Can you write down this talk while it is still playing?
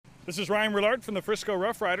This is Ryan Rillard from the Frisco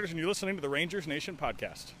Rough Riders, and you're listening to the Rangers Nation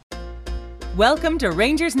Podcast. Welcome to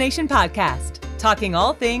Rangers Nation Podcast, talking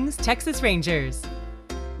all things Texas Rangers.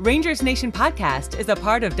 Rangers Nation Podcast is a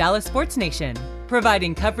part of Dallas Sports Nation,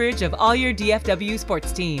 providing coverage of all your DFW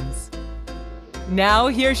sports teams. Now,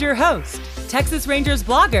 here's your host, Texas Rangers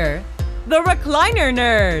blogger, the Recliner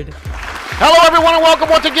Nerd. Hello, everyone, and welcome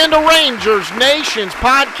once again to Rangers Nation's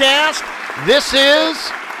Podcast. This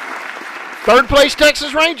is third place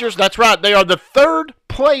Texas Rangers. That's right. They are the third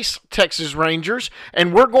place Texas Rangers,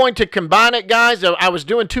 and we're going to combine it, guys. I was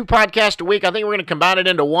doing 2 podcasts a week. I think we're going to combine it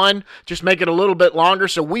into one, just make it a little bit longer.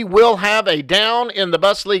 So we will have a Down in the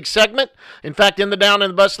Bus League segment. In fact, in the Down in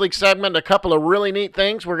the Bus League segment, a couple of really neat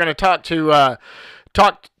things. We're going to talk to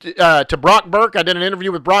Brock Burke. I did an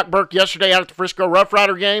interview with Brock Burke yesterday out at the Frisco Rough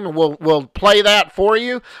Rider game, and we'll play that for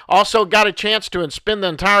you. Also got a chance to spend the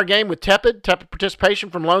entire game with Tepid participation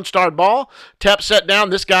from Lone Star Ball. Tep sat down.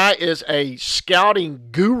 This guy is a scouting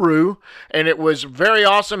guru, and it was very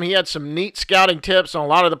awesome. He had some neat scouting tips on a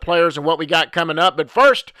lot of the players and what we got coming up. But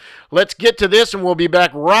first, let's get to this, and we'll be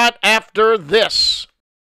back right after this.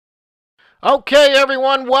 Okay,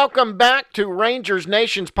 everyone, welcome back to Rangers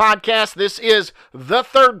Nation's Podcast. This is the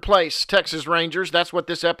third place Texas Rangers. That's what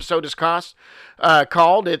this episode is called.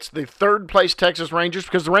 It's the third place Texas Rangers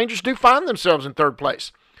because the Rangers do find themselves in third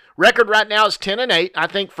place. Record right now is 10-8. I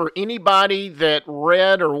think for anybody that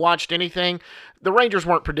read or watched anything, the Rangers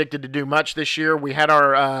weren't predicted to do much this year. We had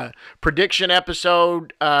our prediction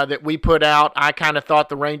episode that we put out. I kind of thought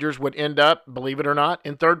the Rangers would end up, believe it or not,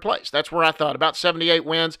 in third place. That's where I thought, about 78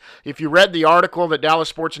 wins. If you read the article that Dallas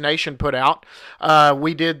Sports Nation put out,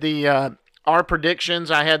 we did our predictions.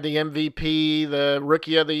 I had the MVP, the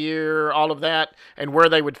Rookie of the Year, all of that, and where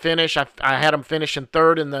they would finish. I had them finish in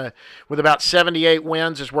third with about 78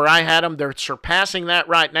 wins is where I had them. They're surpassing that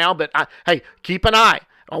right now, but hey, keep an eye.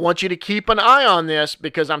 I want you to keep an eye on this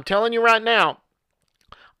because I'm telling you right now,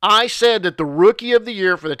 I said that the Rookie of the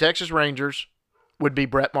Year for the Texas Rangers would be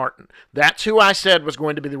Brett Martin. That's who I said was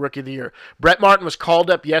going to be the Rookie of the Year. Brett Martin was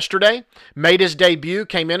called up yesterday, made his debut,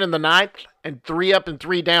 came in the ninth, and 3 up and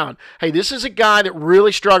 3 down. Hey, this is a guy that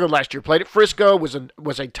really struggled last year. Played at Frisco, was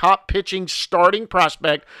a top pitching starting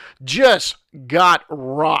prospect, just got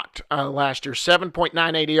rocked last year.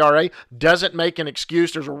 7.98 ERA, doesn't make an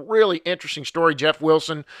excuse. There's a really interesting story. Jeff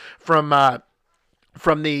Wilson from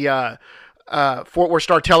the Fort Worth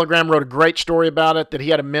Star-Telegram wrote a great story about it, that he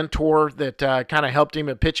had a mentor that kind of helped him,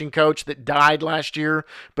 a pitching coach that died last year,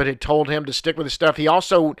 but had told him to stick with his stuff. He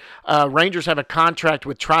also, Rangers have a contract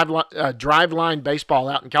with Driveline Baseball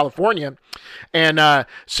out in California, and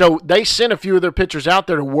so they sent a few of their pitchers out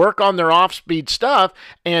there to work on their off-speed stuff,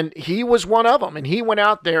 and he was one of them, and he went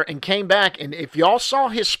out there and came back, and if y'all saw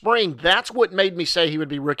his spring, that's what made me say he would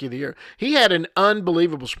be Rookie of the Year. He had an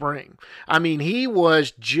unbelievable spring. I mean, he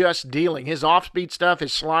was just dealing. His off-speed stuff,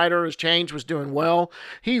 his slider, his change was doing well.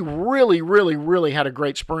 He really, really, really had a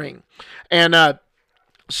great spring. And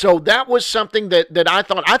so that was something that I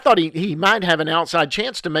thought he might have an outside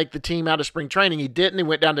chance to make the team out of spring training. He didn't. He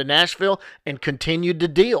went down to Nashville and continued to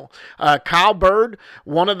deal. Kyle Bird,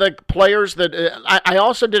 one of the players that I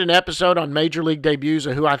also did an episode on major league debuts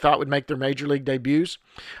of who I thought would make their major league debuts.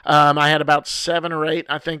 I had about 7 or 8,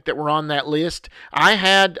 I think, that were on that list. I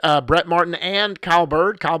had Brett Martin and Kyle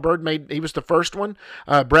Bird. Kyle Bird he was the first one.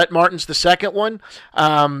 Brett Martin's the second one.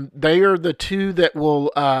 They are the two that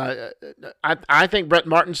will. I think Brett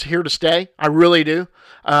Martin's here to stay. I really do.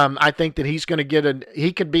 I think that he's going to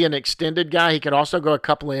he could be an extended guy. He could also go a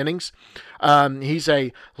couple of innings. He's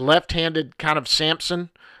a left-handed kind of Samson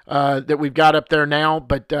that we've got up there now,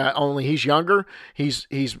 but only he's younger. He's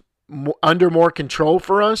under more control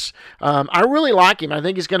for us. I really like him. I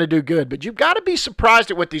think he's going to do good, but you've got to be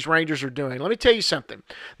surprised at what these Rangers are doing. Let me tell you something.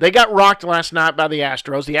 They got rocked last night by the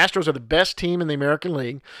Astros. The Astros are the best team in the American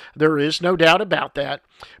League. There is no doubt about that.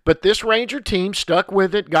 But this Ranger team stuck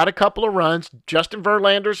with it, got a couple of runs. Justin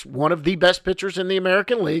Verlander's one of the best pitchers in the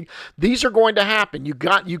American League. These are going to happen.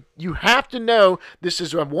 You have to know this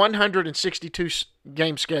is a 162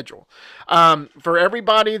 game schedule. For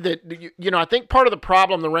everybody that, I think part of the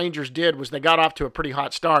problem the Rangers did was they got off to a pretty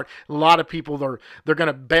hot start. A lot of people, they're going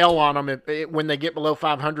to bail on them when they get below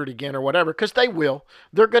 500 again or whatever, because they will.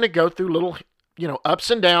 They're going to go through little,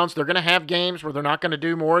 ups and downs. They're going to have games where they're not going to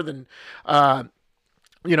do more than,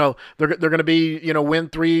 they're going to be, win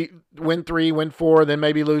 3, win 4, then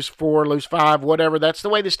maybe lose 4, lose 5, whatever. That's the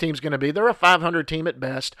way this team's going to be. They're a 500 team at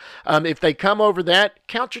best. If they come over that,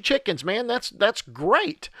 count your chickens, man. That's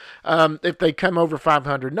great. If they come over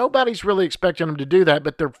 500, nobody's really expecting them to do that,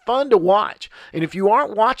 but they're fun to watch. And if you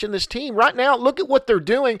aren't watching this team right now, look at what they're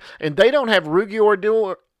doing, and they don't have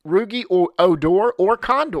Rougned or Odor or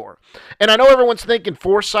Condor. And I know everyone's thinking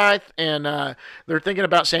Forsyth and they're thinking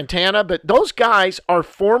about Santana, but those guys are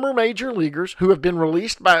former major leaguers who have been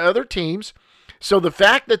released by other teams. So the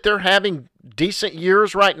fact that they're having decent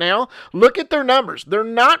years right now, look at their numbers. They're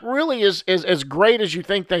not really as great as you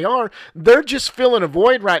think they are. They're just filling a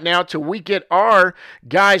void right now till we get our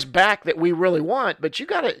guys back that we really want. But you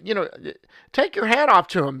got to, take your hat off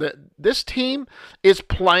to them. This team is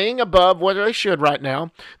playing above what they should right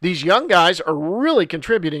now. These young guys are really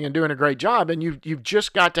contributing and doing a great job, and you've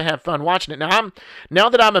just got to have fun watching it. Now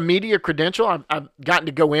that I'm a media credential, I've gotten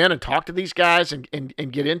to go in and talk to these guys and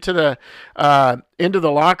get into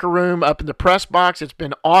the locker room, up in the press box. It's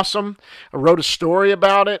been awesome. I wrote a story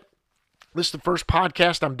about it. This is the first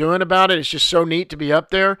podcast I'm doing about it. It's just so neat to be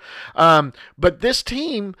up there. But this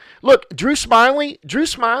team, look, Drew Smiley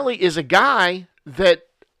is a guy that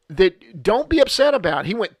don't be upset about.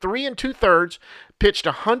 He went 3 2/3, pitched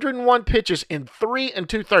 101 pitches in 3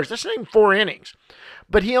 2/3. That's not even 4 innings.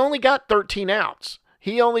 But he only got 13 outs.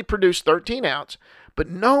 He only produced 13 outs. But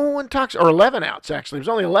no one talks, or 11 outs actually. It was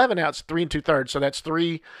only 11 outs, 3 2/3, so that's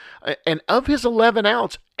 3. And of his 11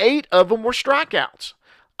 outs, 8 of them were strikeouts.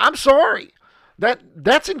 I'm sorry.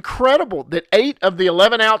 That's incredible that 8 of the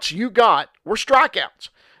 11 outs you got were strikeouts.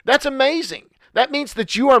 That's amazing. That means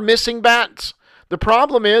that you are missing bats. The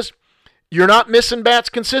problem is you're not missing bats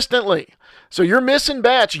consistently. So you're missing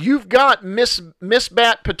bats. You've got miss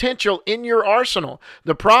bat potential in your arsenal.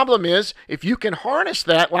 The problem is if you can harness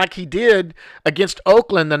that like he did against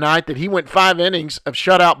Oakland the night that he went 5 innings of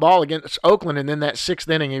shutout ball against Oakland, and then that 6th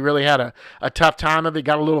inning he really had a tough time of it. He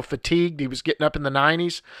got a little fatigued. He was getting up in the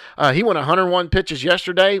 90s. He went 101 pitches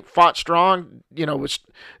yesterday, fought strong, was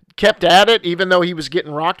kept at it even though he was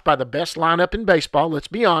getting rocked by the best lineup in baseball, let's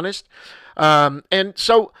be honest. And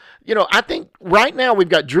so, I think right now we've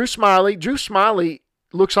got Drew Smiley. Drew Smiley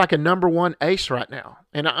looks like a number 1 ace right now.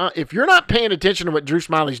 And if you're not paying attention to what Drew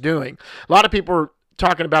Smiley's doing, a lot of people are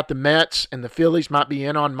talking about the Mets and the Phillies might be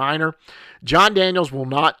in on Minor. John Daniels will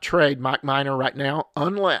not trade Mike Minor right now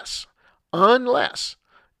unless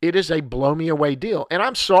it is a blow-me-away deal. And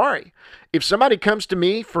I'm sorry. If somebody comes to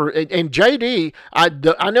me and JD, I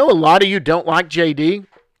know a lot of you don't like JD,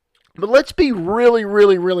 but let's be really,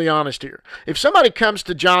 really, really honest here. If somebody comes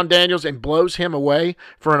to John Daniels and blows him away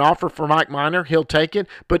for an offer for Mike Minor, he'll take it.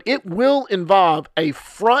 But it will involve a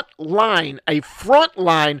front line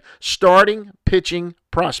starting pitching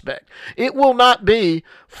prospect. It will not be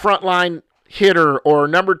front line hitter or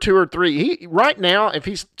number 2 or 3. Right now, if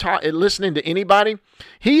he's listening to anybody,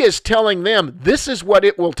 he is telling them this is what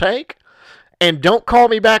it will take. And don't call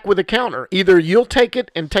me back with a counter. Either you'll take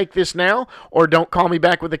it and take this now, or don't call me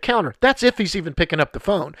back with a counter. That's if he's even picking up the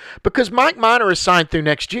phone. Because Mike Minor is signed through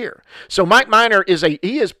next year. So Mike Minor is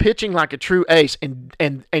pitching like a true ace.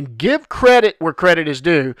 And give credit where credit is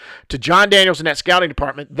due to John Daniels and that scouting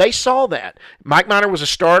department. They saw that. Mike Minor was a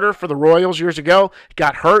starter for the Royals years ago.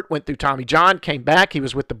 Got hurt, went through Tommy John, came back. He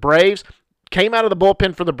was with the Braves. Came out of the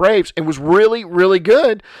bullpen for the Braves and was really, really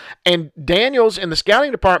good. And Daniels and the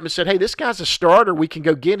scouting department said, hey, this guy's a starter. We can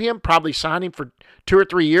go get him, probably sign him for 2 or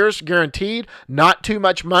 3 years, guaranteed, not too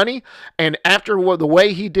much money. And after the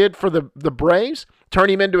way he did for the Braves, turn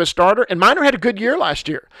him into a starter. And Minor had a good year last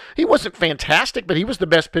year. He wasn't fantastic, but he was the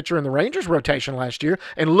best pitcher in the Rangers rotation last year.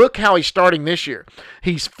 And look how he's starting this year.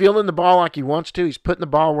 He's feeling the ball like he wants to. He's putting the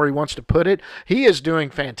ball where he wants to put it. He is doing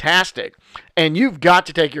fantastic. And you've got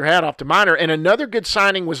to take your hat off to Minor. And another good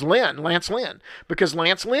signing was Lance Lynn, because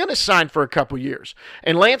Lance Lynn is signed for a couple years.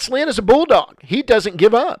 And Lance Lynn is a bulldog. He doesn't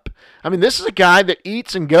give up. I mean, this is a guy that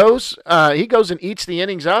eats and goes. He goes and eats the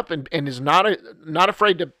innings up and is not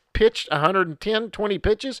afraid to pitch 110, 20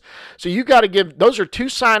 pitches. So you got to give, those are 2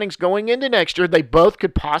 signings going into next year. They both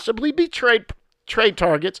could possibly be trade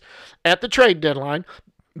targets at the trade deadline.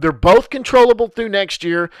 They're both controllable through next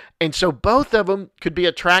year, and so both of them could be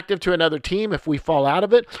attractive to another team if we fall out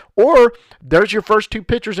of it. Or there's your first 2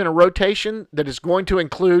 pitchers in a rotation that is going to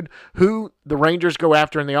include who the Rangers go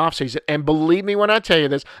after in the offseason. And believe me when I tell you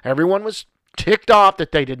this, everyone was ticked off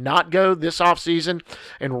that they did not go this offseason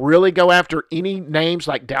and really go after any names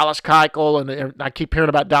like Dallas Keuchel, and I keep hearing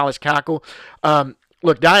about Dallas Keuchel.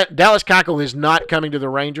 Look, Dallas Keuchel is not coming to the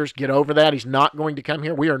Rangers. Get over that. He's not going to come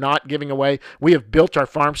here. We are not giving away. We have built our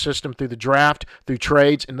farm system through the draft, through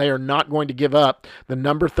trades, and they are not going to give up the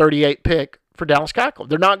number 38 pick for Dallas Keuchel.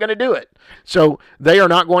 They're not going to do it. So they are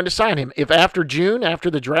not going to sign him. If after June, after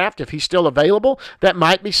the draft, if he's still available, that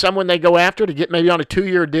might be someone they go after to get maybe on a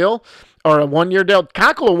 2-year deal or a 1-year deal.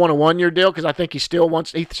 Keuchel will want a 1-year deal because I think he still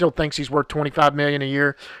thinks he's worth $25 million a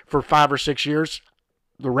year for 5 or 6 years.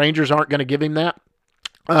 The Rangers aren't going to give him that.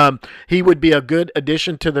 He would be a good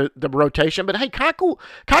addition to the rotation. But, hey,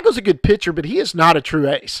 Keuchel's a good pitcher, but he is not a true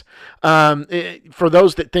ace. For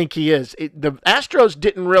those that think he is. The Astros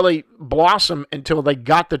didn't really blossom until they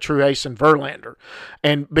got the true ace in Verlander.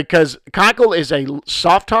 And because Keuchel is a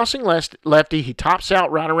soft-tossing lefty, he tops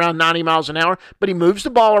out right around 90 miles an hour, but he moves the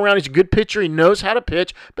ball around. He's a good pitcher. He knows how to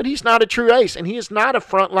pitch, but he's not a true ace, and he is not a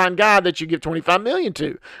frontline guy that you give $25 million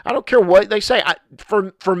to. I don't care what they say.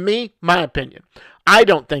 For me, my opinion, I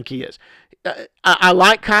don't think he is. I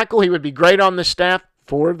like Keuchel. He would be great on this staff.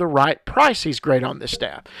 For the right price, he's great on this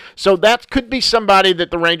staff. So that could be somebody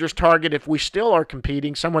that the Rangers target if we still are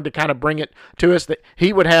competing, someone to kind of bring it to us, that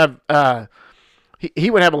he would have he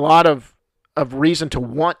would have a lot of reason to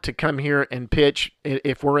want to come here and pitch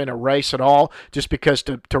if we're in a race at all, just because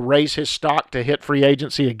to raise his stock to hit free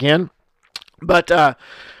agency again. But,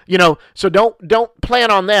 so don't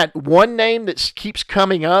plan on that. One name that keeps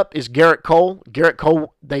coming up is Garrett Cole. Garrett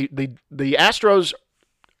Cole, the Astros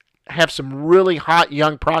have some really hot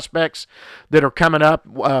young prospects that are coming up.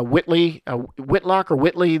 Whitlock,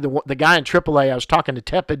 the guy in AAA. I was talking to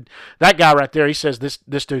Tepid. That guy right there, he says this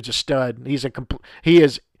dude's a stud.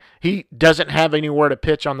 He doesn't have anywhere to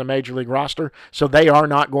pitch on the Major League roster, so they are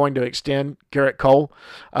not going to extend Garrett Cole.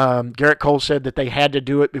 Garrett Cole said that they had to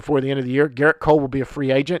do it before the end of the year. Garrett Cole will be a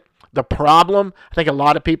free agent. The problem, I think a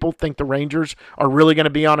lot of people think the Rangers are really going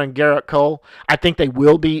to be on Garrett Cole. I think they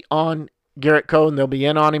will be on Garrett Cole, and they'll be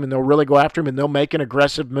in on him, and they'll really go after him, and they'll make an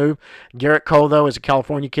aggressive move. Garrett Cole, though, is a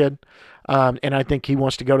California kid. And I think he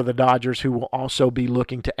wants to go to the Dodgers, who will also be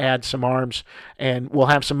looking to add some arms and will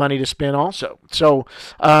have some money to spend also. So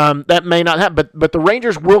that may not happen. But the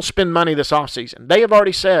Rangers will spend money this offseason. They have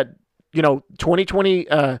already said,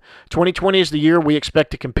 2020 is the year we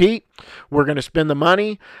expect to compete. We're going to spend the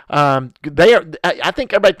money. I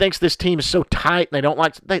think everybody thinks this team is so tight and they don't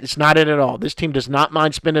like – it's not it at all. This team does not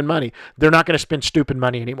mind spending money. They're not going to spend stupid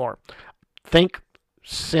money anymore. Think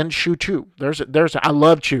Shin-Soo Choo. I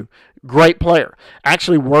love Choo. Great player.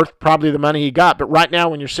 Actually worth probably the money he got. But right now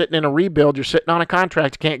when you're sitting in a rebuild, you're sitting on a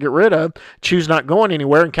contract you can't get rid of. Choo's not going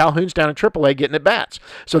anywhere, and Calhoun's down in AAA getting at bats.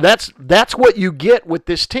 So that's what you get with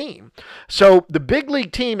this team. So the big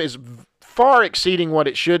league team is far exceeding what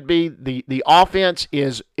it should be. The offense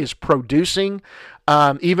is producing.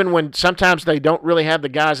 Even when sometimes they don't really have the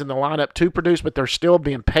guys in the lineup to produce, but they're still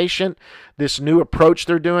being patient. This new approach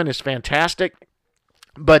they're doing is fantastic.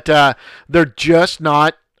 But they're just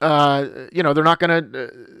not, they're not going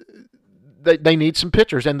to they need some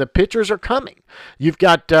pitchers, and the pitchers are coming. You've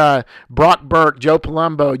got Brock Burke, Joe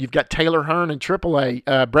Palumbo. You've got Taylor Hearn in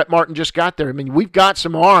AAA. Brett Martin just got there. I mean, we've got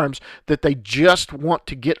some arms that they just want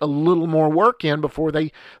to get a little more work in before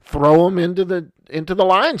they throw them into the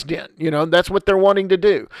lion's den. That's what they're wanting to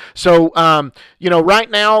do. So, right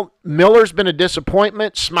now, Miller's been a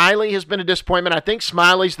disappointment. Smiley has been a disappointment. I think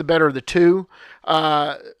Smiley's the better of the two.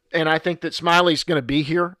 And I think that Smiley's going to be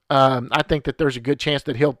here. I think that there's a good chance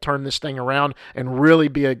that he'll turn this thing around and really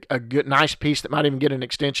be a good, nice piece that might even get an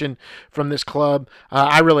extension from this club.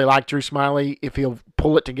 I really like Drew Smiley. If he'll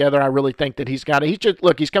pull it together, I really think that he's got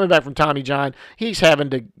it. He's coming back from Tommy John. He's got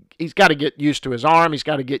to get used to his arm. He's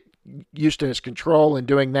got to get used to his control and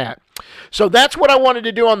doing that. So that's what I wanted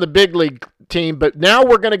to do on the big league team, but now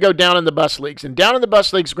we're going to go down in the bus leagues. And down in the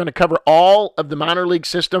bus leagues, we're going to cover all of the minor league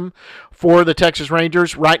system for the Texas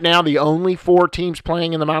Rangers. Right now, the only 4 teams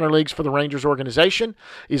playing in the minor leagues for the Rangers organization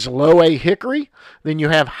is Low A Hickory. Then you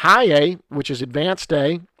have High A, which is Advanced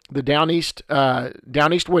A, the Down East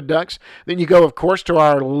Wood Ducks. Then you go, of course, to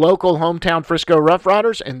our local hometown Frisco Rough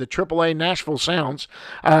Riders and the AAA Nashville Sounds.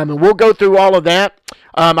 And we'll go through all of that.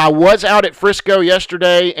 I was out at Frisco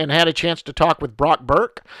yesterday and had a chance to talk with Brock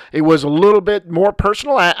Burke. It was a little bit more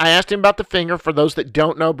personal. I asked him about the finger. For those that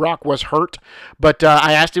don't know, Brock was hurt. But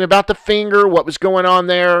I asked him about the finger, what was going on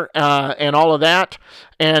there, and all of that.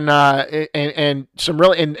 And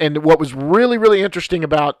what was really, really interesting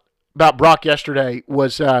about Brock yesterday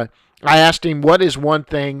was I asked him, what is one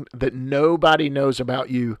thing that nobody knows about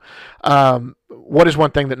you? What is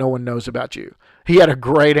one thing that no one knows about you? He had a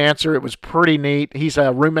great answer. It was pretty neat. He's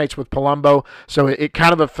roommates with Palumbo, so it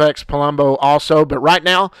kind of affects Palumbo also. But right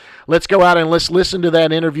now, let's go out and let's listen to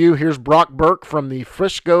that interview. Here's Brock Burke from the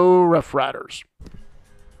Frisco Rough Riders.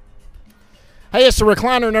 Hey, it's the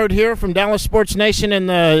Recliner Nerd here from Dallas Sports Nation and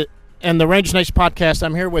the Rangers Nation podcast.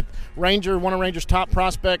 I'm here with one of Rangers' top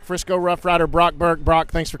prospect, Frisco Rough Rider, Brock Burke. Brock,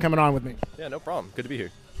 thanks for coming on with me. Yeah, no problem. Good to be here.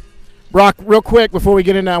 Brock, real quick before we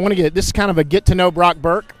get into this is kind of a get-to-know Brock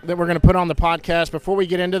Burke that we're going to put on the podcast. Before we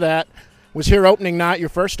get into that, was here opening night, your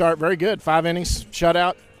first start, very good, 5 innings,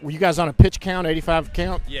 shutout. Were you guys on a pitch count, 85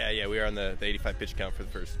 count? Yeah, we are on the 85 pitch count for the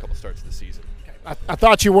first couple starts of the season. Okay. I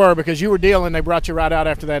thought you were because you were dealing. They brought you right out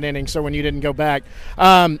after that inning, so when you didn't go back.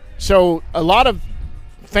 So a lot of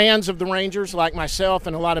fans of the Rangers, like myself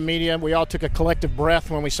and a lot of media, we all took a collective breath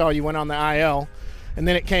when we saw you went on the IL. And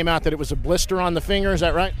then it came out that it was a blister on the finger. Is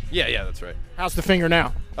that right? Yeah, that's right. How's the finger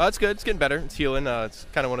now? It's good. It's getting better. It's healing. It's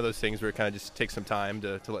kind of one of those things where it kind of just takes some time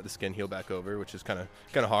to let the skin heal back over, which is kind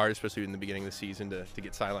of hard, especially in the beginning of the season to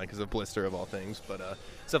get sidelined because of a blister of all things. But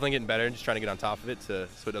it's definitely getting better and just trying to get on top of it so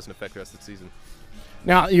it doesn't affect the rest of the season.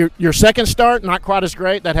 Now, your second start, not quite as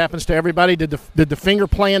great. That happens to everybody. Did the finger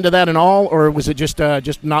play into that at all, or was it just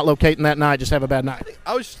not locating that night, just have a bad night?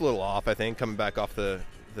 I was just a little off, I think, coming back off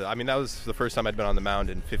I mean, that was the first time I'd been on the mound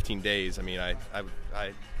in 15 days. I mean, I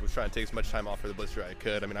was trying to take as much time off for the blister I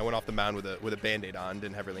could. I mean, I went off the mound with a Band-Aid on,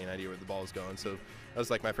 didn't have really an idea where the ball was going. So that was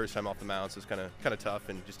like my first time off the mound, so it was kind of tough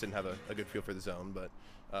and just didn't have a good feel for the zone. But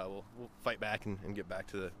we'll fight back and get back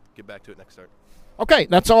to it next start. Okay,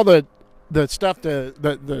 that's all the stuff,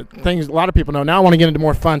 the things a lot of people know. Now I want to get into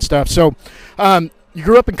more fun stuff. So you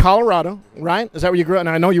grew up in Colorado, right? Is that where you grew up? And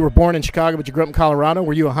I know you were born in Chicago, but you grew up in Colorado.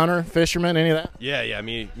 Were you a hunter, fisherman, any of that? Yeah.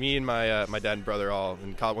 Me and my dad and brother all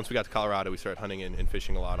once we got to Colorado, we started hunting and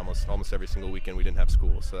fishing a lot. Almost every single weekend we didn't have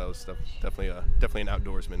school, so that was definitely an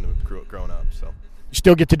outdoorsman growing up. So. You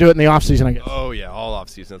still get to do it in the off season, I guess. Oh yeah, all off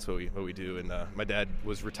season. That's what we do. And my dad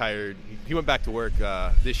was retired. He went back to work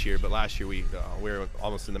this year, but last year we were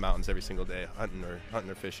almost in the mountains every single day, hunting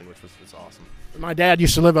or fishing, which was awesome. My dad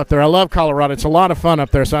used to live up there. I love Colorado. It's a lot of fun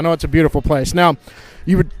up there, so I know it's a beautiful place. Now,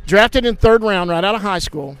 you were drafted in third round right out of high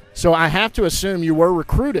school, so I have to assume you were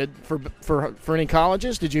recruited for any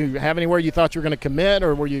colleges. Did you have anywhere you thought you were going to commit,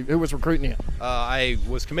 or who was recruiting you? I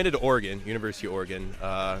was committed to Oregon, University of Oregon.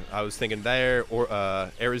 I was thinking there, or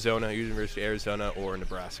Arizona, University of Arizona, or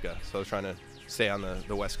Nebraska. So I was trying to stay on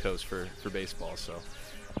the West Coast for baseball. So,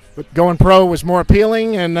 but going pro was more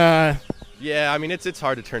appealing, and yeah, I mean it's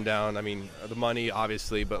hard to turn down. I mean the money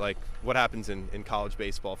obviously, but like what happens in college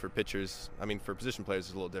baseball for pitchers? I mean for position players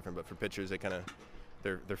it's a little different, but for pitchers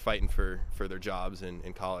they're fighting for their jobs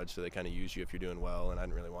in college, so they kind of use you if you're doing well. And I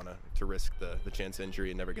didn't really want to risk the chance of injury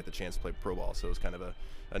and never get the chance to play pro ball. So it was kind of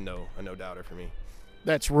a no doubter for me.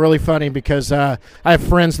 That's really funny because I have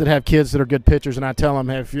friends that have kids that are good pitchers, and I tell them,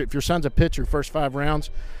 hey, if your son's a pitcher first 5 rounds,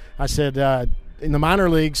 I said, in the minor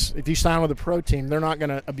leagues, if you sign with a pro team, they're not going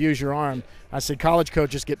to abuse your arm. I said college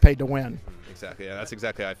coaches get paid to win. Exactly. Yeah, that's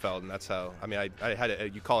exactly how I felt, and that's how. I mean, I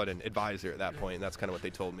had you call it an advisor at that point, and that's kind of what they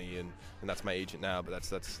told me, and that's my agent now. But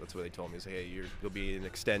that's what they told me is, hey, you'll be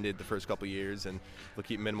extended the first couple of years, and they'll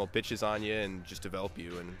keep minimal pitches on you and just develop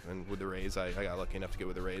you. And with the Rays, I got lucky enough to get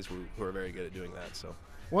with the Rays, who are very good at doing that. So.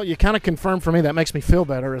 Well, you kind of confirmed for me. That makes me feel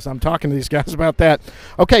better as I'm talking to these guys about that.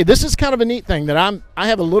 Okay, this is kind of a neat thing that I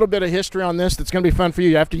have a little bit of history on this that's going to be fun for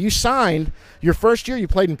you. After you signed your first year, you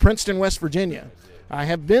played in Princeton, West Virginia. I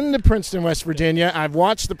have been to Princeton, West Virginia. I've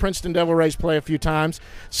watched the Princeton Devil Rays play a few times.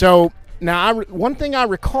 So now one thing I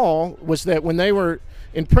recall was that when they were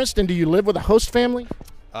in Princeton, do you live with a host family?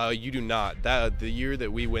 You do not. The year that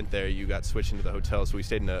we went there, you got switched into the hotel, so we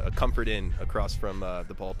stayed in a Comfort Inn across from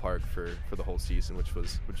the ballpark for the whole season, which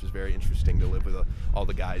was very interesting to live with all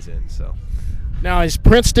the guys in. So. Now, is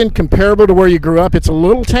Princeton comparable to where you grew up? It's a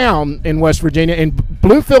little town in West Virginia, and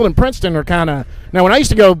Bluefield and Princeton are kind of – now, when I used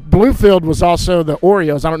to go, Bluefield was also the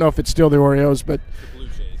Orioles. I don't know if it's still the Orioles, but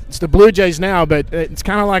it's the Blue Jays now, but it's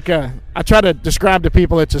kind of like I try to describe to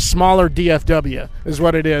people it's a smaller DFW is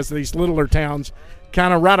what it is, these littler towns.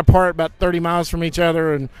 Kind of right apart, about 30 miles from each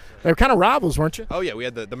other, and they were kind of rivals, weren't you? Oh yeah, we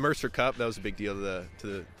had the Mercer Cup. That was a big deal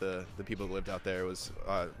to the people that lived out there. It was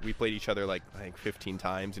we played each other like I think 15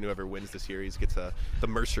 times, and whoever wins the series gets the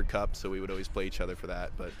Mercer Cup. So we would always play each other for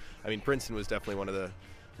that. But I mean, Princeton was definitely one of the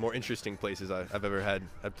more interesting places I've ever had.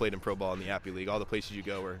 I've played in pro ball in the Appy League. All the places you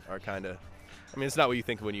go are kind of. I mean, it's not what you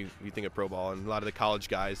think when you think of pro ball. And a lot of the college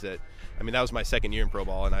guys that, I mean, that was my second year in pro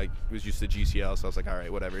ball, and I was used to GCL, so I was like, all right,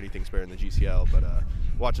 whatever, anything's better than the GCL. But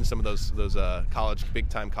watching some of those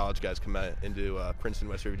big-time college guys come out into Princeton,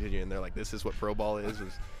 West Virginia, and they're like, this is what pro ball is,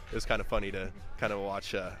 it was kind of funny to kind of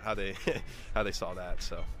watch how they saw that.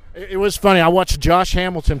 So. It was funny. I watched Josh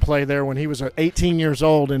Hamilton play there when he was 18 years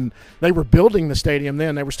old, and they were building the stadium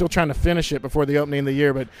then. They were still trying to finish it before the opening of the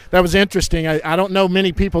year, but that was interesting. I don't know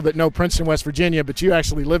many people that know Princeton, West Virginia, but you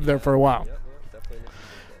actually lived there for a while.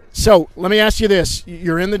 So let me ask you this.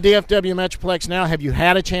 You're in the DFW Metroplex now. Have you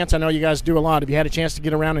had a chance? I know you guys do a lot. Have you had a chance to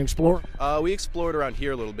get around and explore? We explored around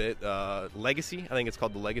here a little bit. Legacy, I think it's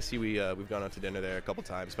called the Legacy. We've gone out to dinner there a couple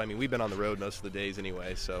times. But I mean, we've been on the road most of the days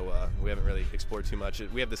anyway, so we haven't really explored too much.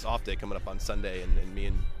 We have this off day coming up on Sunday, and me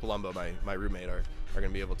and Palumbo, my roommate, are going to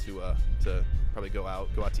be able to probably go out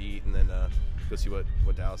to eat, and then go see what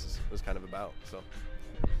Dallas was kind of about. So.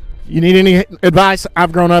 You need any advice?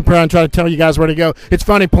 I've grown up here and try to tell you guys where to go. It's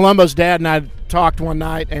funny, Palumbo's dad and I talked one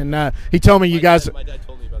night, and he told me you guys. My dad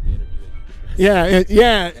told me about the interview. Yeah.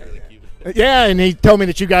 Really cute. Yeah, and he told me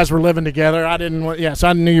that you guys were living together. I didn't want, so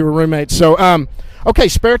I knew you were roommates. So, okay,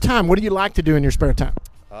 spare time. What do you like to do in your spare time?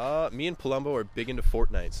 Me and Palumbo are big into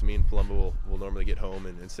Fortnite, so me and Palumbo will normally get home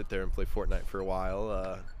and sit there and play Fortnite for a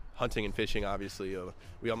while. Hunting and fishing, obviously.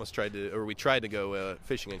 We tried to go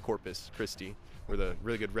fishing in Corpus Christi, where the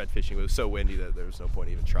really good red fishing. It was so windy that there was no point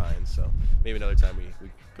even trying. So maybe another time we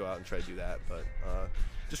go out and try to do that. But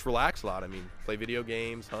just relax a lot. I mean, play video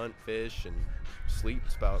games, hunt, fish, and sleep.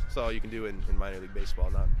 That's all you can do in minor league baseball.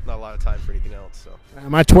 Not a lot of time for anything else. So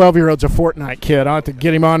my 12-year-old's a Fortnite kid. I'll have to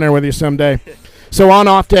get him on there with you someday. So on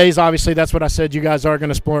off days, obviously, that's what I said you guys are going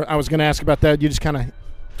to explore. I was going to ask about that. You just kind of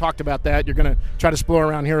talked about that. You're going to try to explore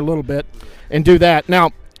around here a little bit and do that.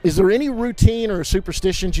 Now, is there any routine or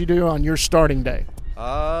superstitions you do on your starting day?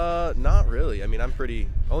 Not really. I mean,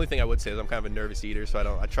 only thing I would say is I'm kind of a nervous eater,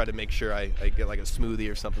 so I try to make sure I get like a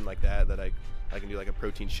smoothie or something like that I can do like a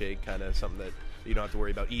protein shake, kind of something that you don't have to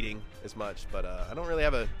worry about eating as much. But I don't really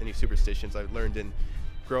have any superstitions. I've learned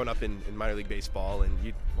growing up in minor league baseball, and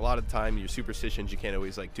a lot of the time your superstitions, you can't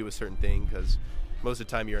always like do a certain thing because most of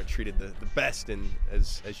the time you aren't treated the best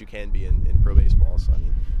as you can be in pro baseball. So I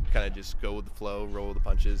mean, kind of just go with the flow, roll with the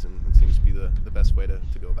punches, and it seems to be the best way to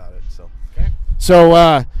go about it. So. Okay.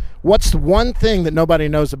 So what's the one thing that nobody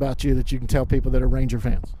knows about you that you can tell people that are Ranger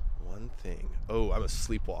fans? One thing. Oh, I'm a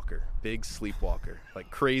sleepwalker. Big sleepwalker. Like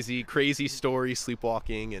crazy story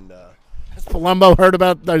sleepwalking. And has Palumbo heard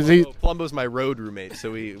about Palumbo's my road roommate,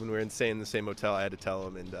 so when we were staying in the same hotel, I had to tell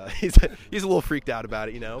him, and he's a little freaked out about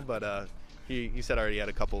it, but he said I already had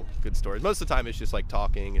a couple good stories. Most of the time it's just like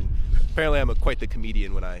talking, and apparently I'm quite the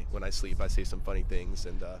comedian when I sleep. I say some funny things,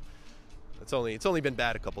 and it's only been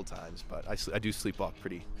bad a couple times, but I do sleepwalk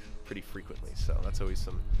pretty frequently, so that's always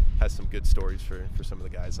has some good stories for some of the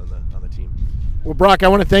guys on the team. Well, Brock, I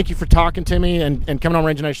want to thank you for talking to me and coming on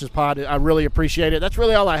Ranger Nation's pod. I really appreciate it. That's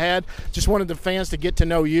really all I had. Just wanted the fans to get to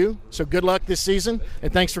know you. So good luck this season,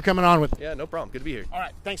 and thanks for coming on with me. Yeah, no problem. Good to be here. All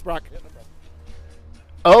right, thanks, Brock. Yeah, no problem.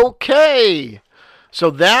 Okay, so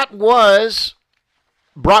that was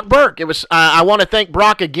Brock Burke. It was. I want to thank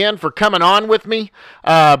Brock again for coming on with me.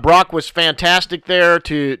 Brock was fantastic there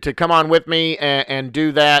to come on with me and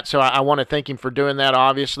do that. So I want to thank him for doing that,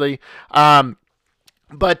 obviously.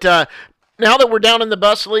 But now that we're down in the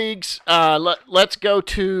bus leagues, let's go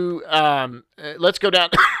down.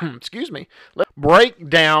 Excuse me. Let's break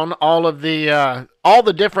down all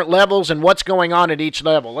the different levels and what's going on at each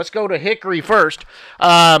level. Let's go to Hickory first.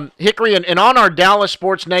 Hickory, and on our Dallas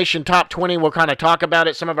Sports Nation Top 20, we'll kind of talk about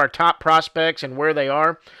it, some of our top prospects and where they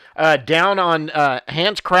are. Down on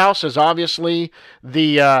Hans Kraus is obviously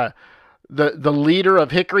the leader of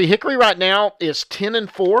Hickory. Hickory right now is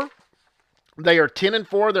 10-4. They are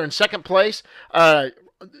 10-4. They're in second place.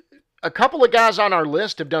 A couple of guys on our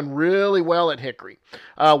list have done really well at Hickory.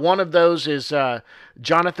 One of those is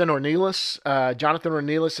Jonathan Ornelas. Jonathan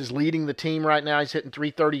Ornelas is leading the team right now. He's hitting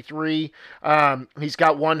 .333. He's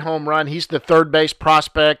got one home run. He's the third base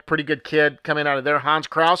prospect. Pretty good kid coming out of there. Hans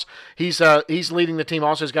Kraus, he's leading the team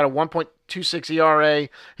also. He's got a 1.26 ERA.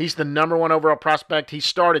 He's the number one overall prospect. He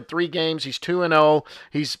started 3 games. He's 2-0.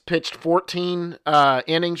 He's pitched 14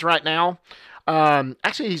 innings right now.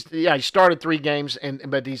 Actually, he started 3 games,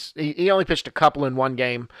 but he only pitched a couple in one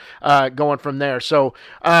game, going from there. So,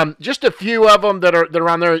 just a few of them that are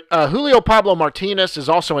on there. Julio Pablo Martinez is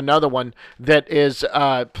also another one that is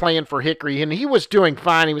playing for Hickory, and he was doing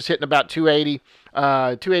fine. He was hitting about 280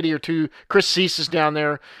 or 2. Chris Cease is down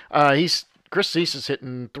there. Chris Cease is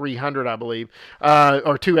hitting 300, I believe,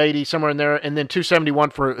 or 280, somewhere in there, and then 271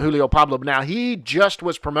 for Julio Pablo. Now, he just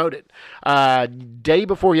was promoted day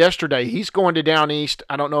before yesterday. He's going to Down East.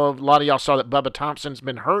 I don't know if a lot of y'all saw that Bubba Thompson's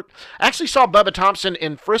been hurt. I actually saw Bubba Thompson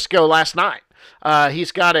in Frisco last night.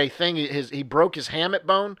 He's got a thing. He broke his hamate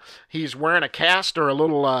bone. He's wearing a cast or a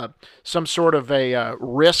little some sort of a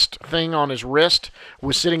wrist thing on his wrist.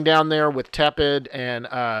 Was sitting down there with Tepid and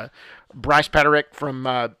Bryce Paterick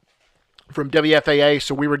from WFAA,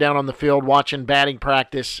 so we were down on the field watching batting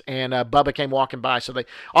practice, and Bubba came walking by. So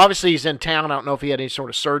obviously he's in town. I don't know if he had any sort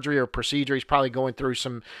of surgery or procedure. He's probably going through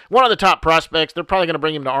one of the top prospects. They're probably going to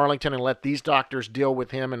bring him to Arlington and let these doctors deal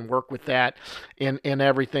with him and work with that in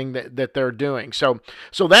everything that they're doing. So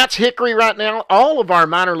that's Hickory right now. All of our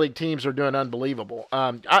minor league teams are doing unbelievable.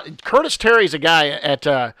 Curtis Terry's a guy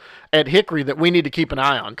at Hickory that we need to keep an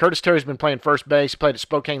eye on. Curtis Terry's been playing first base. He played at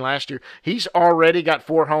Spokane last year. He's already got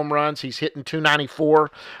 4 home runs. He's hitting 294.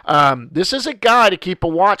 This is a guy to keep a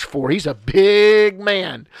watch for. He's a big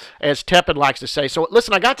man, as Tepid likes to say. So,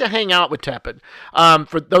 listen, I got to hang out with Tepid.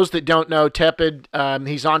 For those that don't know, Tepid,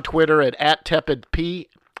 he's on Twitter at TepidP.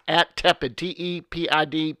 At Tepid,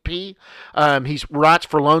 T-E-P-I-D-P. He writes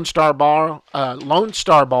for Lone Star Ball. He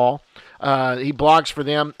blogs for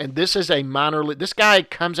them, and this is a minor league. This guy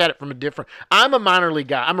comes at it from a different. I'm a minor league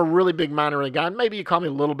guy. I'm a really big minor league guy. Maybe you call me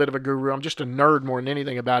a little bit of a guru. I'm just a nerd more than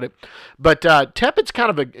anything about it. But Tepid's kind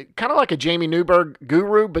of like a Jamie Newberg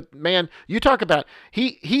guru. But man, you talk about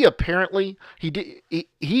he apparently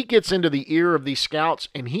he gets into the ear of these scouts,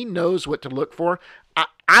 and he knows what to look for.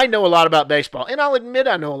 I know a lot about baseball, and I'll admit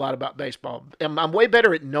I know a lot about baseball. I'm way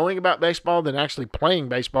better at knowing about baseball than actually playing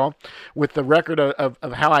baseball with the record of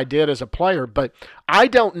how I did as a player. But I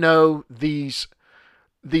don't know these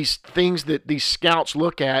things that these scouts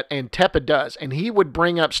look at, and Tepid does. And he would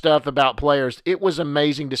bring up stuff about players. It was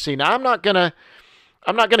amazing to see. Now, I'm not going to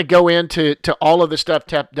go into all of the stuff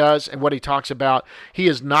Tep does and what he talks about. He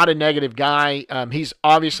is not a negative guy. He's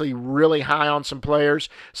obviously really high on some players,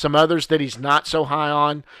 some others that he's not so high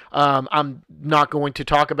on. I'm not going to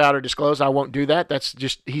talk about or disclose. I won't do that. That's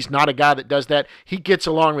just, he's not a guy that does that. He gets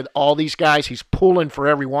along with all these guys. He's pulling for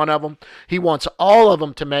every one of them. He wants all of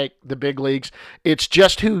them to make the big leagues. It's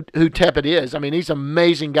just who Tepid is. I mean, he's an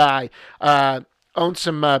amazing guy. Owns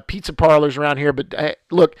some pizza parlors around here. But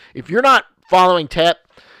look, if you're not following Tep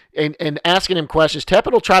and asking him questions,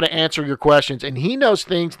 Tepid will try to answer your questions, and he knows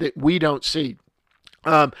things that we don't see.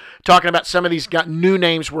 Talking about some of these new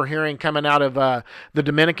names we're hearing coming out of the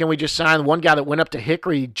Dominican we just signed. One guy that went up to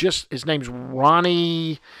Hickory, his name's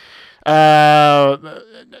Ronnie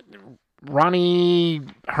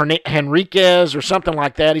Henriquez or something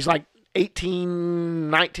like that. He's like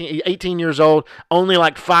 18 years old, only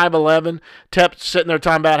like 5'11". Tep's sitting there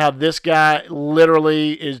talking about how this guy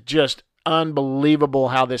literally is just unbelievable,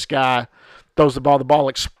 how this guy throws the ball. The ball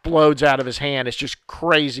explodes out of his hand. It's just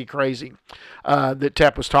crazy that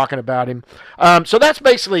Tep was talking about him. So that's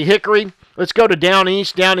basically Hickory. Let's go to Down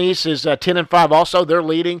East. Down East is 10-5 also. They're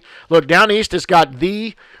leading. Look, Down East has got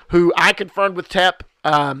who I confirmed with Tep.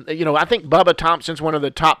 I think Bubba Thompson's one of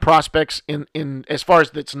the top prospects in as far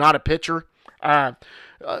as that's not a pitcher. I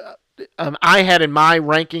had in my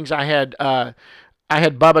rankings, I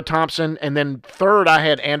had Bubba Thompson, and then third I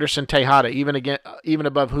had Anderson Tejada, even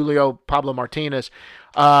above Julio Pablo Martinez.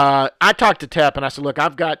 I talked to Tep and I said, look,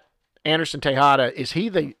 I've got Anderson Tejada. Is he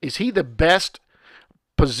the best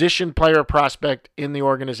position player prospect in the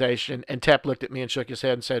organization? And Tep looked at me and shook his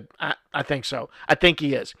head and said, I think so. I think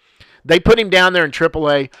he is. They put him down there in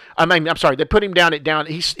AAA. They put him down at Down.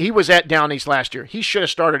 He was at Down East last year. He should have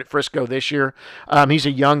started at Frisco this year. He's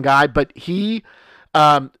a young guy, but he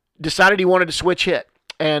decided he wanted to switch hit.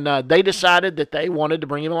 And they decided that they wanted to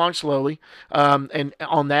bring him along slowly. And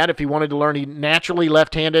on that, if he wanted to learn, he naturally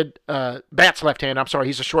left-handed, bats left-handed. I'm sorry,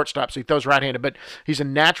 he's a shortstop, so he throws right-handed. But he's a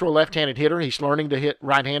natural left-handed hitter. He's learning to hit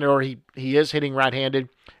right-handed, or he is hitting right-handed,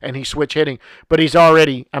 and he's switch hitting. But he's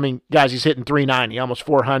already, guys, he's hitting 390, almost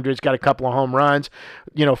 400. He's got a couple of home runs,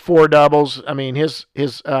 4 doubles.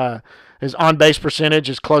 His on-base percentage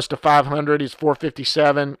is close to 500. He's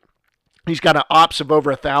 457. He's got an ops of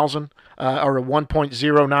over 1,000. Or a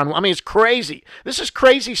 1.09. It's crazy. This is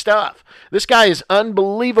crazy stuff. This guy is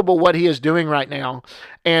unbelievable what he is doing right now.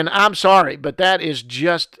 And I'm sorry, but that is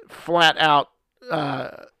just flat out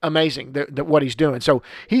amazing that what he's doing. So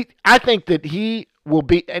I think that he will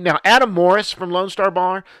be. Now, Adam Morris from Lone Star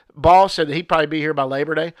Ball said that he'd probably be here by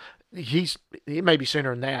Labor Day. He may be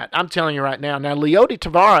sooner than that. I'm telling you right now. Now, Leody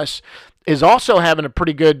Taveras is also having a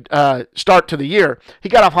pretty good start to the year. He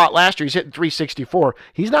got off hot last year. He's hitting 364.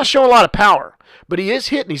 He's not showing a lot of power, but he is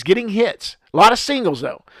hitting. He's getting hits. A lot of singles,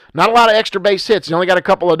 though. Not a lot of extra base hits. He only got a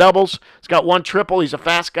couple of doubles. He's got 1 triple. He's a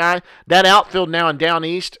fast guy. That outfield now in Down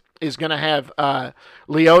East is going to have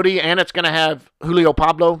Leody, and it's going to have Julio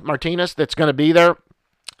Pablo Martinez that's going to be there.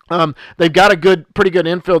 They've got a pretty good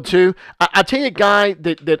infield, too. I tell you a guy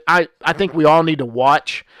that I think we all need to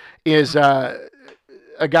watch is a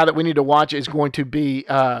guy that we need to watch is going to be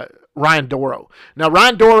Ryan Doro. Now,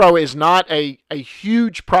 Ryan Doro is not a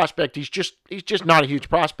huge prospect. He's just not a huge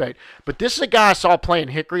prospect. But this is a guy I saw playing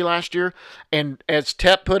Hickory last year, and as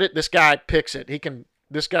Tep put it, this guy picks it.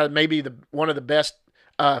 This guy may be one of the best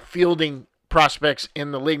fielding prospects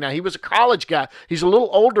in the league. Now, he was a college guy. He's a little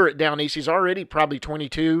older at Down East. He's already probably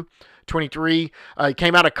 22, 23. He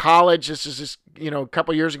came out of college. This is this a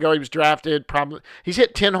couple years ago he was drafted. Probably he's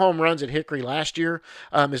hit 10 home runs at Hickory last year.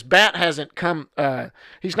 His bat hasn't come.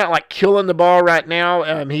 He's not like killing the ball right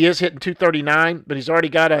now. He is hitting 239, but he's already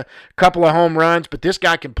got a couple of home runs. But this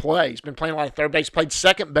guy can play. He's been playing a lot of third base. Played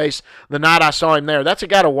second base the night I saw him there. That's a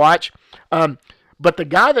guy to watch. But the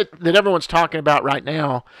guy that everyone's talking about right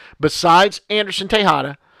now, besides Anderson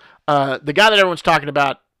Tejada, the guy that everyone's talking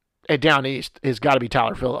about down east has got to be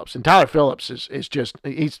Tyler Phillips. And Tyler Phillips is just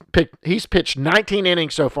he's pitched 19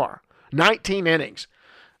 innings so far. 19 innings.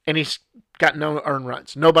 And he's got no earned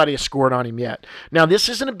runs. Nobody has scored on him yet. Now, this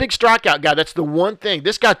isn't a big strikeout guy. That's the one thing.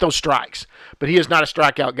 This guy throws strikes, but he is not a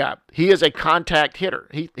strikeout guy. He is a contact hitter.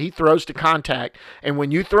 He throws to contact. And when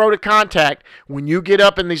you throw to contact, when you get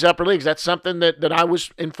up in these upper leagues, that's something that I was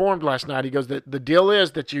informed last night. He goes, the deal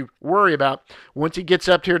is that you worry about once he gets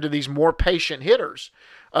up here to these more patient hitters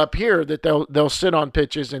up here that they'll sit on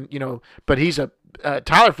pitches and, but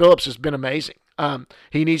Tyler Phillips has been amazing.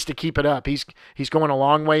 He needs to keep it up. He's going a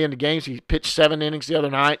long way into games. He pitched 7 innings the other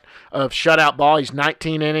night of shutout ball. He's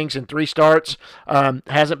 19 innings in 3 starts.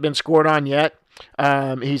 Hasn't been scored on yet.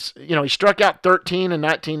 He struck out 13 in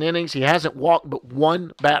 19 innings. He hasn't walked but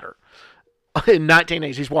one batter. In 19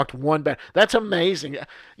 innings, he's walked one batter. That's amazing.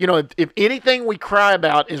 If anything we cry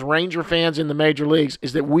about as Ranger fans in the major leagues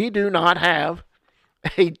is that we do not have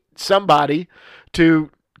somebody to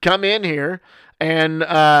come in here and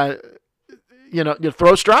you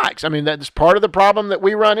throw strikes. I mean, that's part of the problem that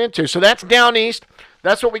we run into. So that's down east.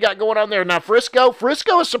 That's what we got going on there. Now, Frisco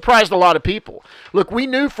has surprised a lot of people. Look, we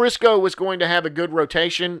knew Frisco was going to have a good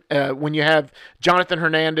rotation when you have Jonathan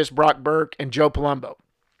Hernandez, Brock Burke, and Joe Palumbo.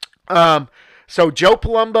 So Joe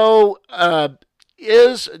Palumbo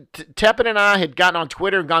Tepin and I had gotten on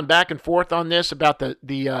Twitter and gone back and forth on this about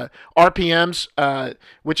the RPMs,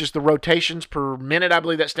 which is the rotations per minute, I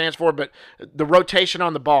believe that stands for, but the rotation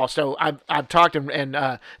on the ball. So I've talked and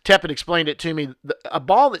Tepin explained it to me. A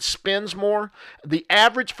ball that spins more, the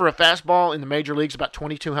average for a fastball in the major leagues is about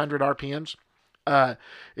 2,200 RPMs.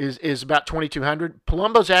 Is about 2,200.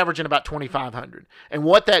 Palumbo's averaging about 2,500. And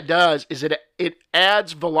what that does is it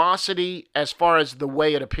adds velocity as far as the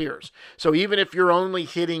way it appears. So even if you're only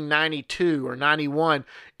hitting 92 or 91,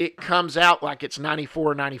 it comes out like it's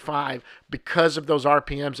 94 or 95 because of those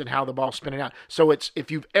RPMs and how the ball's spinning out. So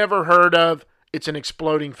if you've ever heard of, it's an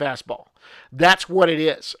exploding fastball. That's what it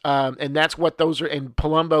is. And that's what those are, and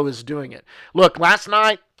Palumbo is doing it. Look, last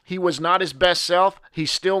night, he was not his best self. He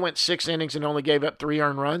still went 6 innings and only gave up 3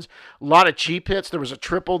 earned runs. A lot of cheap hits. There was a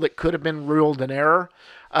triple that could have been ruled an error,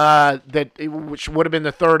 which would have been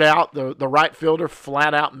the third out. The right fielder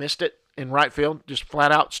flat out missed it in right field, just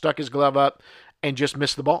flat out stuck his glove up and just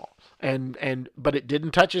missed the ball. But it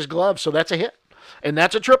didn't touch his glove, so that's a hit. And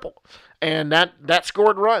that's a triple. And that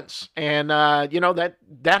scored runs. And,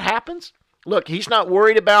 that happens. Look, He is not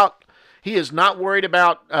worried about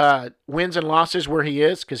wins and losses where he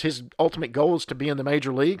is because his ultimate goal is to be in the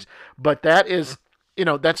major leagues. But that is,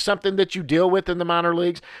 that's something that you deal with in the minor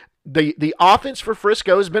leagues. The offense for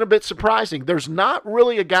Frisco has been a bit surprising. There's not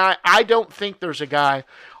really a guy. I don't think there's a guy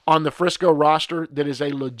on the Frisco roster that is a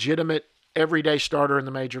legitimate everyday starter in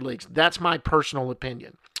the major leagues. That's my personal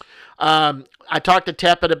opinion. I talked to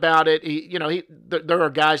Tepin about it. There are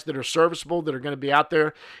guys that are serviceable that are going to be out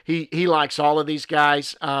there. He likes all of these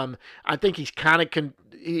guys. I think he's kind of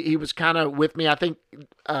he was kind of with me. I think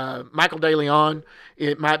Michael DeLeon,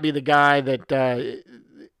 it might be the guy that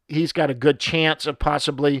he's got a good chance of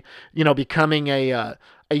possibly becoming a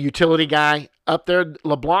utility guy up there.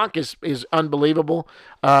 LeBlanc is unbelievable.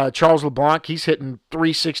 Charles LeBlanc, he's hitting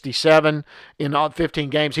 367 in all 15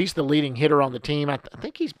 games. He's the leading hitter on the team. I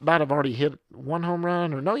think he's about to have already hit 1 home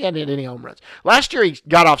run, or no, he hadn't hit any home runs. Last year he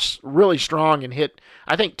got off really strong and hit,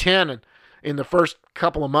 I think, 10 in the first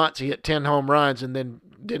couple of months. He hit 10 home runs and then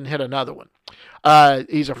didn't hit another one.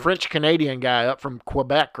 He's a French-Canadian guy up from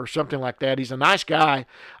Quebec or something like that. He's a nice guy,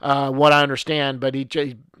 what I understand, but he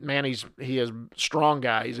is a strong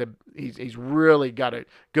guy. He's really got a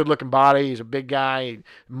good-looking body. He's a big guy,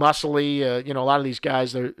 muscly. A lot of these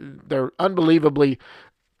guys, they're unbelievably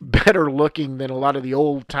better looking than a lot of the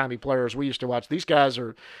old-timey players we used to watch. These guys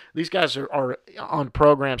are on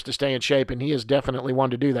programs to stay in shape, and he is definitely one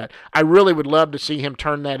to do that. I really would love to see him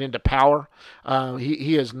turn that into power.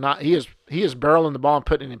 He is he is barreling the ball and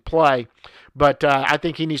putting it in play. But I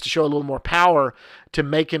think he needs to show a little more power to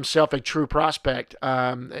make himself a true prospect,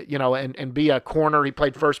 and be a corner. He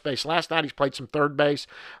played first base last night. He's played some third base.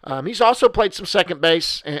 He's also played some second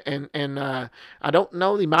base, and I don't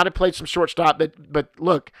know. He might have played some shortstop, but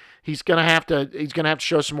look, he's gonna have to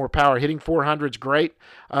show some more power. Hitting 400 is great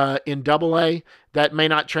in Double-A. That may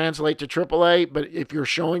not translate to Triple-A, but if you're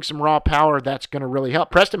showing some raw power, that's going to really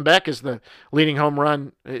help. Preston Beck is the leading home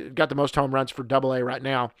run, got the most home runs for Double-A right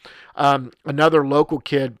now. Another local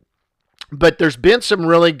kid. But there's been some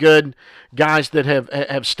really good guys that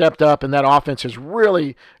have stepped up, and that offense has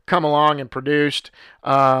really come along and produced.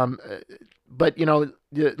 But,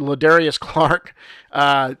 Ladarius Clark,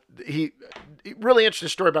 really interesting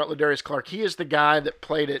story about Ladarius Clark. He is the guy that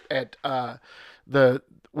played it at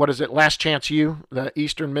Last Chance U, the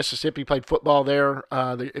Eastern Mississippi, played football there.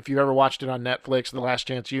 If you ever watched it on Netflix, The Last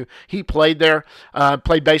Chance U, he played there,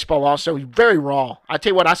 played baseball also. He's very raw. I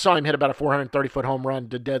tell you what, I saw him hit about a 430-foot home run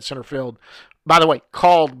to dead center field. By the way,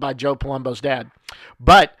 called by Joe Palumbo's dad.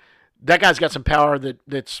 But that guy's got some power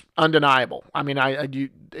that's undeniable. I mean,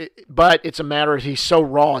 but it's a matter of he's so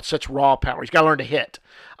raw. It's such raw power. He's got to learn to hit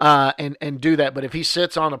and do that. But if he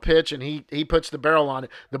sits on a pitch and he puts the barrel on it,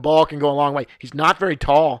 the ball can go a long way. He's not very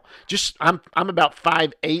tall. I'm about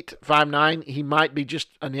 5'8", 5'9". He might be just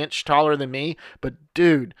an inch taller than me. But,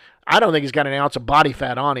 dude, I don't think he's got an ounce of body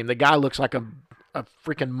fat on him. The guy looks like a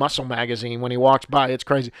freaking muscle magazine when he walks by. It's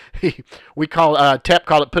crazy. Tep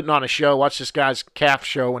called it putting on a show. Watch this guy's calf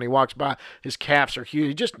show when he walks by. His calves are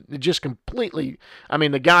huge. Just completely. I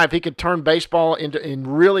mean, the guy, if he could turn baseball into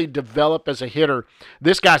and really develop as a hitter,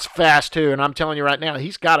 this guy's fast too. And I'm telling you right now,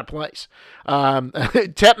 he's got a place.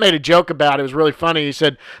 Tep made a joke about it. It was really funny. He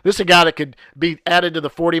said, this is a guy that could be added to the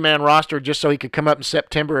 40-man roster just so he could come up in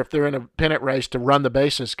September if they're in a pennant race to run the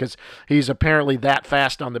bases, because he's apparently that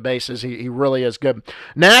fast on the bases. He really is good.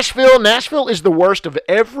 Nashville is the worst of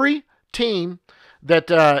every team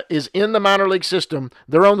that is in the minor league system.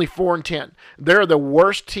 They're only 4-10. They're the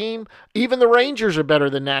worst team. Even the Rangers are better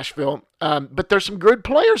than Nashville, but there's some good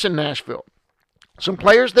players in Nashville. Some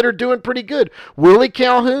players that are doing pretty good. Willie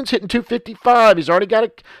Calhoun's hitting 255. He's already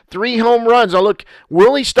got 3 home runs. Now look,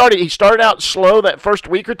 Willie started out slow that first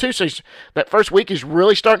week or two. So that first week he's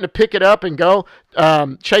really starting to pick it up and go.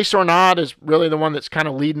 Chase Ornod is really the one that's kind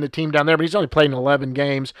of leading the team down there, but he's only played in 11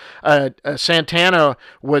 games. Santana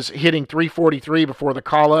was hitting 343 before the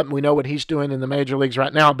call-up, and we know what he's doing in the major leagues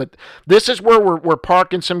right now. But this is where we're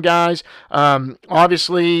parking some guys.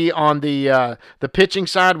 Obviously, on the pitching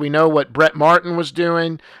side, we know what Brett Martin was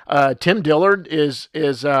doing. Tim Dillard is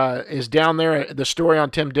down there. The story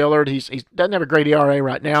on Tim Dillard, he doesn't have a great ERA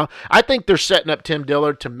right now. I think they're setting up Tim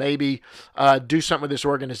Dillard to maybe do something with this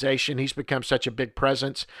organization. He's become such a big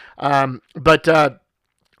presence. But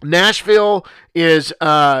Nashville is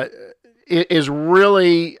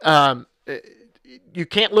really you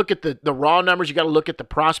can't look at the raw numbers. You got to look at the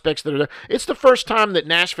prospects that are there. It's the first time that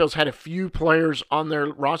Nashville's had a few players on their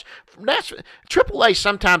roster. Triple-A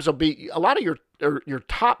sometimes will be a lot of your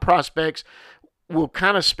top prospects will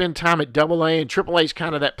kind of spend time at Double-A, and Triple-A is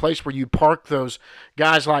kind of that place where you park those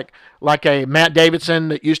guys like a Matt Davidson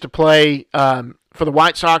that used to play for the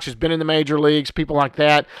White Sox, has been in the major leagues, people like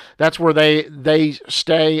that. That's where they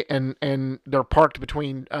stay, and they're parked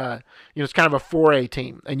between, it's kind of a 4A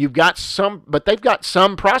team. And you've got some, but they've got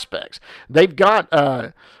some prospects. They've got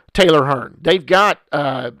Taylor Hearn. They've got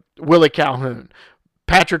Willie Calhoun.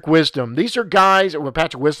 Patrick Wisdom. These are guys, well,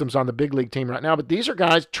 Patrick Wisdom's on the big league team right now, but these are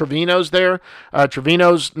guys, Trevino's there.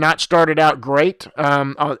 Trevino's not started out great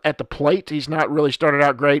at the plate. He's not really started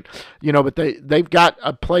out great, but they've got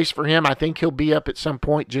a place for him. I think he'll be up at some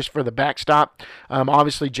point just for the backstop.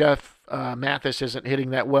 Obviously, Jeff Mathis isn't hitting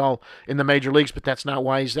that well in the major leagues, but that's not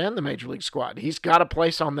why he's in the major league squad. He's got a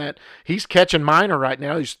place on that. He's catching Minor right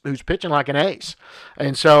now, who's pitching like an ace.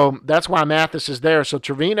 And so that's why Mathis is there. So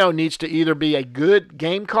Trevino needs to either be a good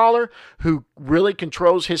game caller who really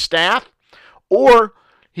controls his staff, or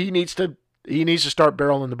he needs to start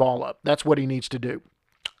barreling the ball up. That's what he needs to do.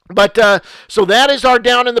 But so that is our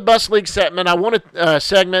Down in the Bus League segment. I wanted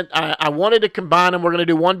to combine them. We're going to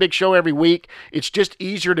do one big show every week. It's just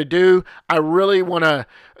easier to do. I really want to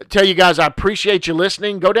tell you guys I appreciate you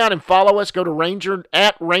listening. Go down and follow us. Go to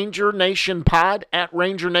Ranger Nation Pod, at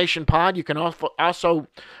Ranger Nation Pod. You can also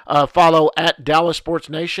follow at Dallas Sports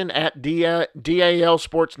Nation, at DAL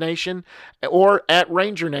Sports Nation, or at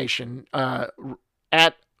Ranger Nation,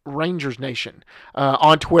 at Rangers Nation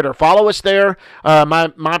on Twitter. Follow us there.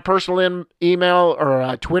 My personal email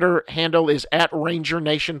or Twitter handle is at Ranger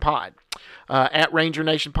Nation Pod. at Ranger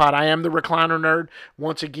Nation Pod. I am the Recliner Nerd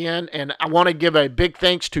once again, and I want to give a big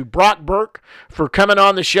thanks to Brock Burke for coming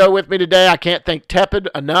on the show with me today. I can't thank Tepid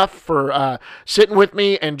enough for sitting with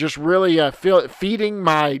me and just really feeding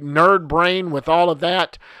my nerd brain with all of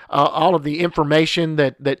that, all of the information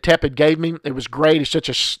that Tepid gave me. It was great. He's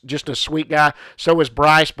just a sweet guy. So is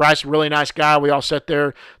Bryce. Bryce, a really nice guy. We all sat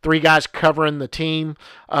there, 3 guys covering the team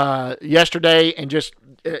yesterday, and just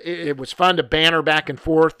it was fun to banter back and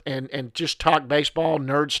forth and just talk baseball,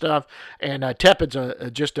 nerd stuff. And Tepid's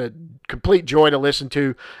just a complete joy to listen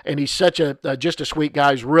to, and he's such just a sweet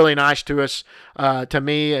guy. He's really nice to us, to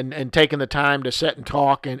me, and taking the time to sit and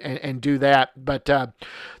talk and do that. But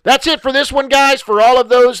that's it for this one, guys. For all of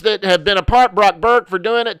those that have been a part, Brock Burke for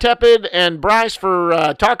doing it, Tepid, and Bryce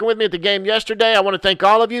for talking with me at the game yesterday, I want to thank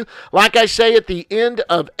all of you. Like I say at the end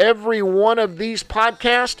of every one of these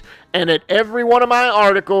podcasts and at every one of my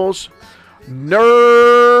articles,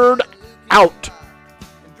 nerd out.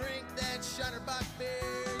 Drink that Shiner Bock beer.